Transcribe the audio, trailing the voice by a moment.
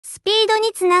スピード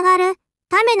につながる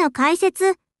ための解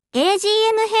説 AGM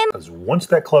編。 Once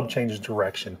that club changes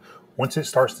direction, once it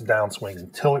starts to downswing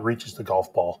until it reaches the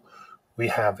golf ball, we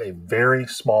have a very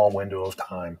small window of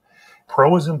time.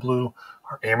 Pro is in blue,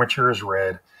 our amateur is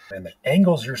red, and the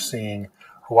angles you're seeing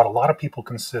are what a lot of people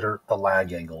consider the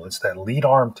lag angle. It's that lead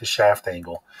arm to shaft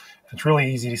angle. It's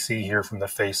really easy to see here from the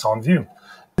face-on view.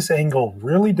 This angle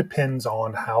really depends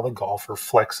on how the golfer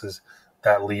flexes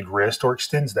that lead wrist or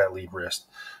extends that lead wrist.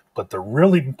 But the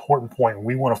really important point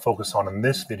we want to focus on in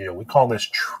this video, we call this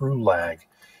true lag,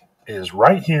 is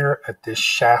right here at this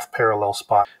shaft parallel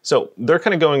spot. So they're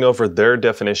kind of going over their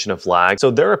definition of lag.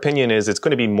 So their opinion is it's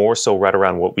going to be more so right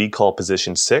around what we call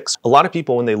position 6. A lot of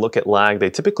people, when they look at lag, they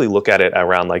typically look at it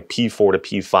around like P4 to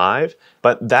P5.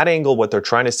 But that angle, what they're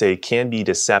trying to say, can be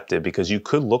deceptive because you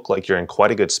could look like you're in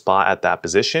quite a good spot at that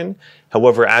position.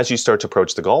 However, as you start to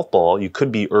approach the golf ball, you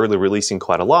could be early releasing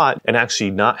quite a lot and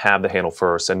actually not have the handle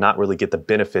first and not really get the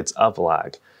benefits of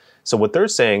lag. So what they're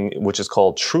saying, which is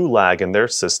called true lag in their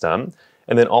system,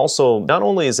 and then also not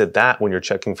only is it that when you're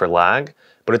checking for lag,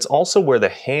 but it's also where the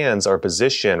hands are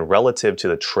positioned relative to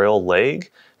the trail leg,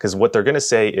 because what they're going to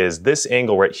say is this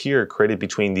angle right here created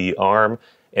between the arm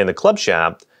and the club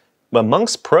shaft.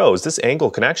 Amongst pros, this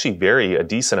angle can actually vary a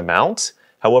decent amount.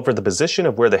 However, the position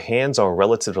of where the hands are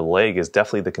relative to the leg is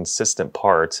definitely the consistent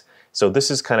part. So this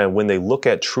is kind of when they look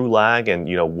at true lag and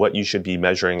what you should be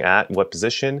measuring at, what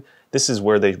position, this is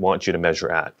where they want you to measure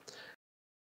at.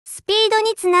 スピード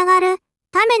につながる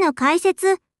ための解説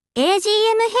AGM 編。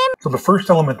 So the first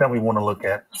element that we want to look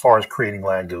at as far as creating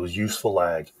lag goes, useful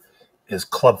lag, is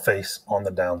club face on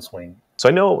the downswing. So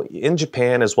I know in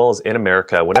Japan as well as in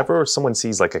America, whenever someone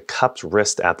sees like a cupped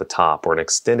wrist at the top or an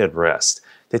extended wrist,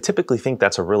 they typically think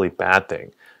that's a really bad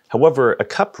thing. However, a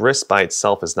cupped wrist by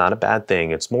itself is not a bad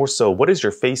thing. It's more so what does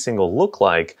your face angle look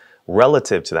like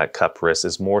relative to that cupped wrist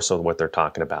is more so what they're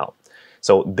talking about.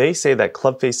 So they say that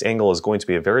club face angle is going to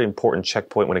be a very important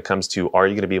checkpoint when it comes to are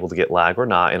you going to be able to get lag or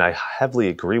not, and I heavily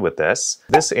agree with this.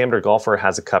 This amateur golfer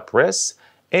has a cupped wrist,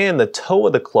 and the toe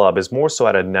of the club is more so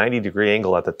at a 90-degree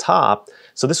angle at the top,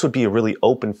 so this would be a really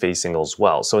open face angle as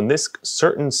well. So in this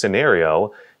certain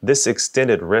scenario, this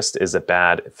extended wrist is a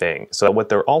bad thing. So what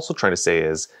they're also trying to say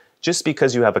is, just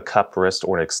because you have a cupped wrist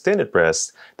or an extended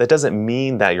wrist, that doesn't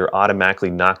mean that you're automatically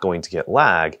not going to get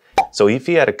lag. So if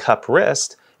you had a cupped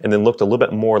wrist and then looked a little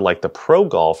bit more like the pro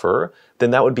golfer,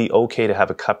 then that would be okay to have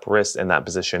a cupped wrist in that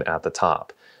position at the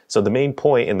top. So the main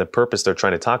point and the purpose they're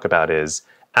trying to talk about is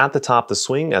at the top of the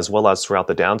swing as well as throughout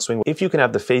the downswing, if you can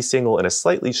have the face angle in a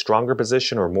slightly stronger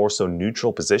position or more so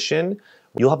neutral position,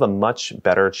 you'll have a much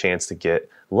better chance to get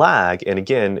lag. And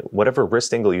again, whatever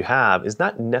wrist angle you have is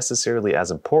not necessarily as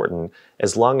important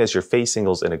as long as your face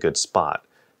angle's in a good spot.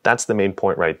 That's the main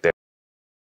point right there.